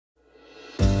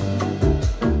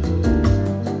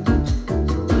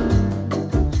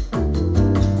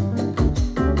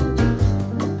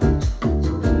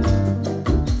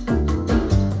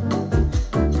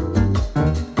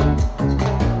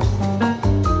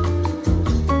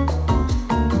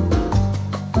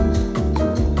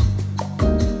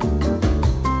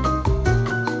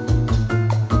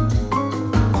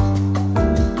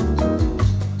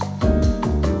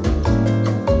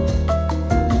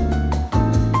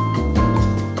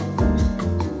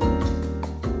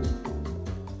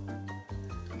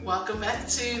welcome back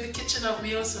to the kitchen of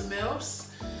Meals and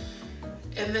Meals.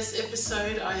 In this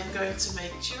episode I am going to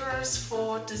make churros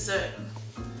for dessert.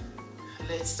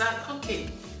 Let's start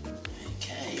cooking.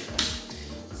 Okay,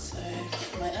 so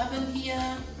my oven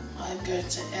here, I'm going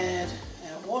to add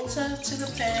our water to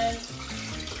the pan,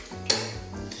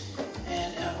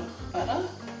 add our butter,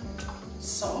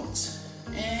 salt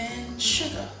and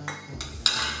sugar.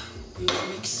 We will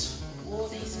mix all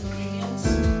these ingredients.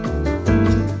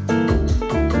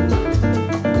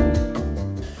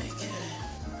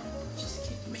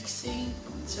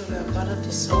 Until our butter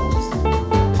dissolves.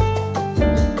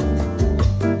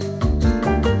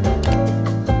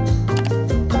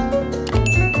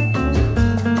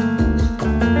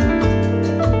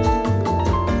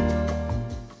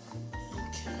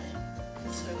 Okay,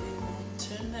 so we will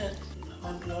turn that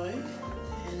on low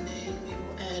and then we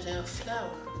will add our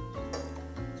flour.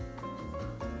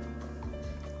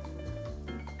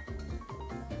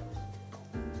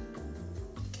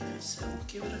 Okay, so we'll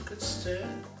give it a good stir.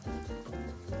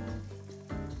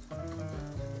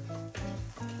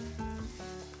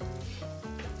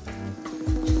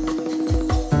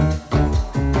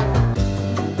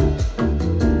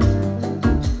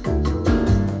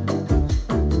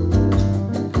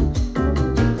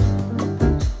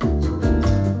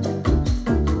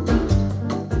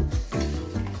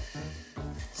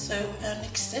 So our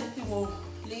next step, we will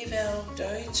leave our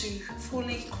dough to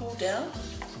fully cool down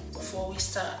before we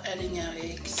start adding our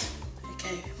eggs.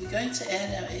 Okay, we're going to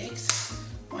add our eggs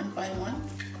one by one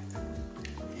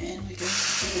and we're going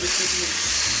to give it a good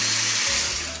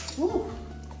mix. Ooh,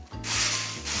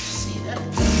 see that?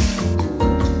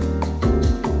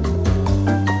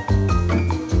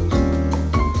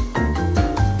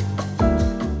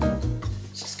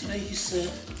 Just going to use a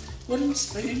wooden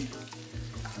spoon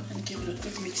and give it a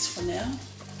good mix for now.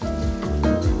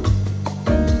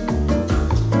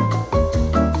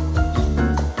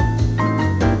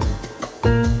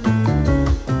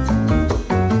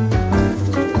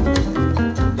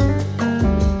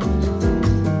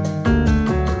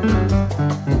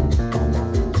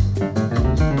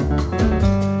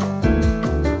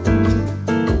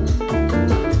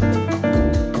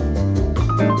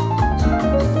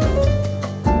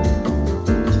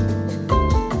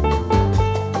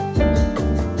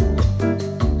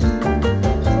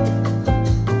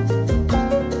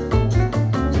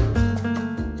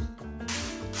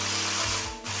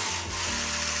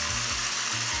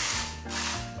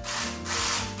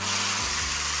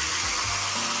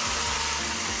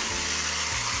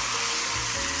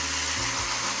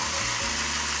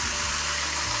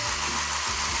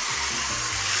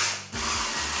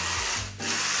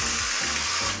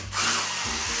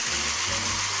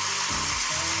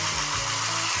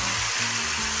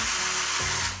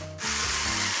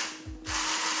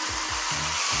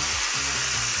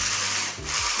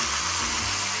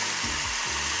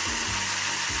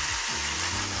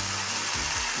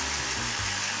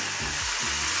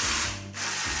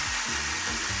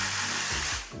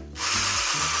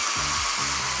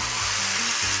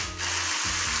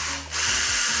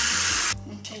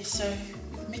 So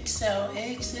we've mixed our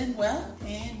eggs in well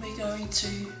and we're going to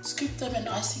scoop them in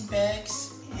icing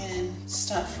bags and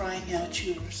start frying our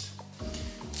churros.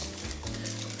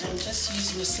 I'm just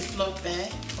using a Ziploc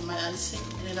bag for my icing,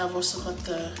 and then I've also got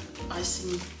the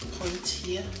icing point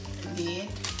here in the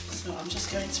end. So I'm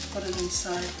just going to put it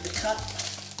inside the cup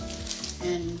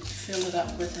and fill it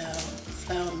up with our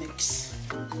flour mix.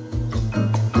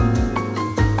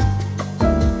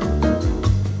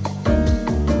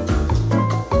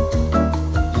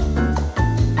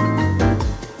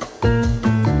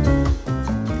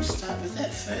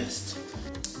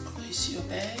 Close your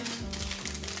bag,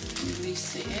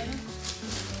 release the air.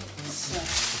 So,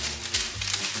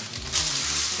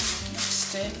 next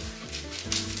step,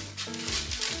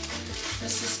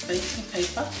 this is baking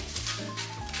paper.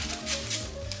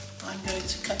 I'm going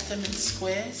to cut them in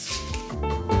squares.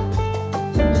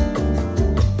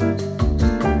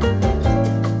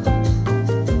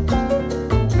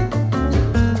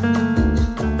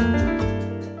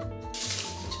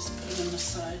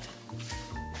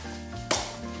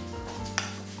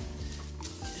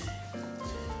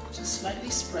 Slightly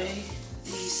spray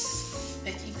these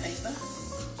baking paper.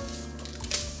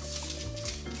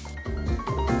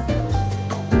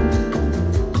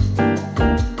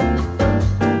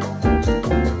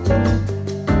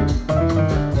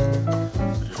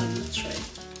 Put it on the tray.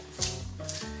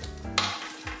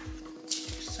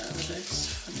 Start with this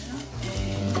for now.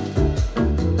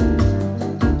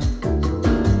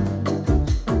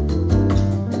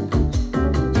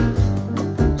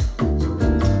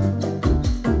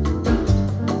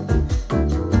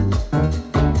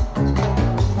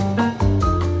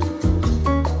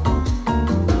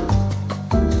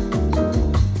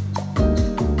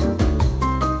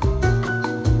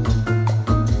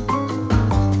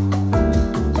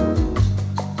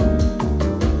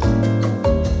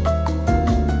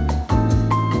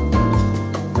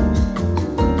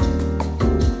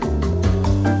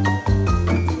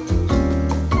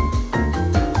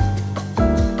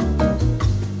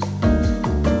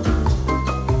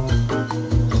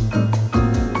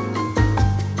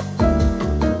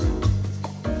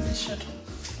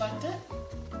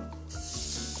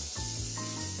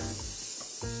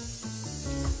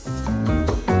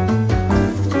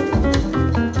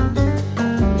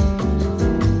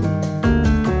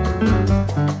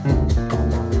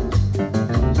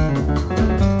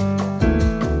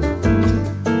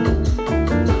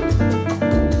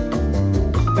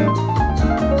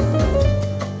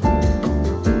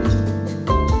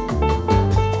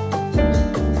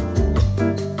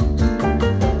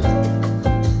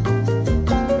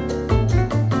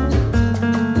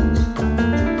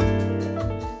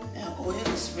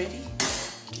 almost ready.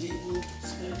 We will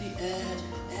slowly add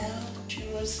our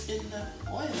churros in the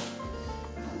oil.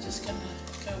 I'm just going to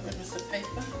go in with the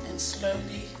paper and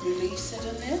slowly release it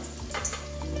in there.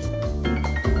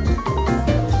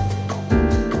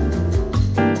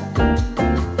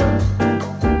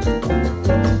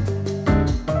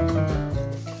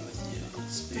 Go with your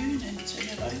spoon and turn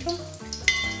it over.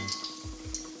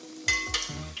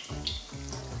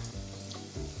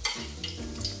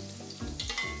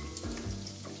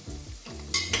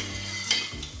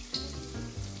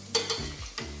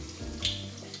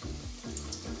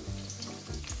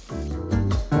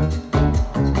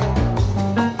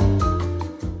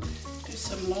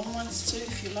 Long ones too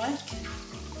if you like.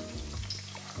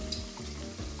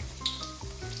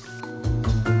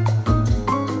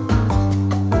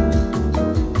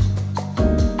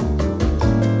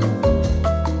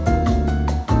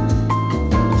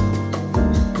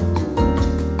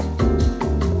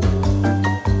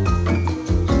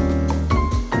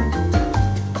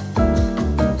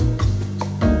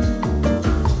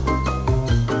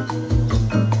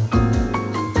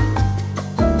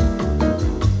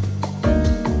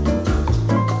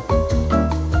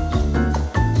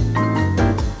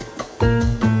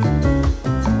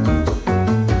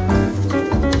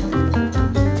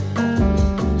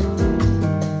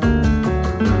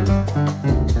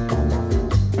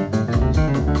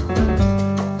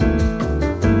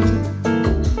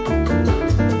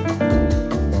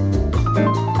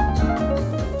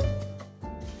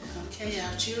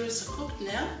 Churros are cooked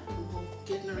now. We'll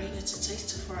get Marina to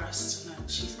taste it for us tonight.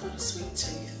 She's got a sweet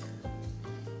tooth.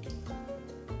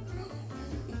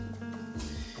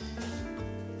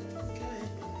 Go ahead.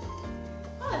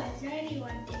 Oh, there's already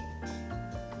one dipped.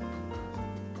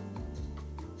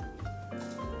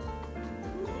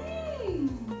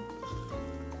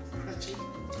 Crunchy.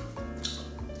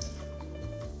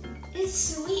 It's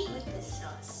sweet with the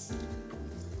sauce.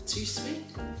 Too sweet?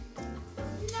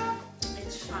 No,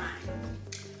 it's fine.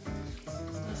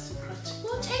 Nice and crunchy.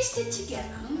 We'll taste it together.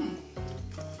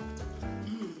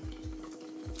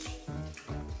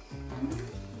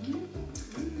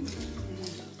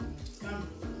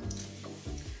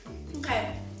 Okay,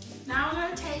 now I'm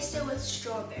going to taste it with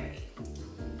strawberry.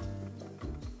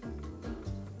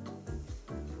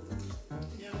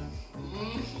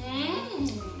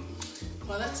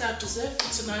 Well, that's our dessert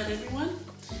for tonight, everyone.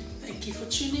 Thank you for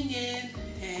tuning in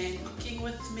and cooking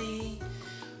with me.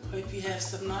 Hope you have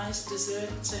some nice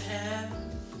dessert to have.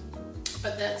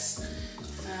 But that's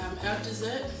our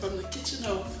dessert from the kitchen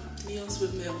of Meals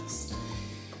with Mills.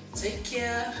 Take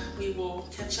care. We will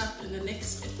catch up in the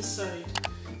next episode.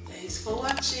 Thanks for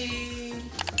watching.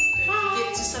 Don't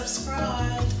forget to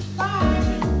subscribe.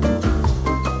 Bye.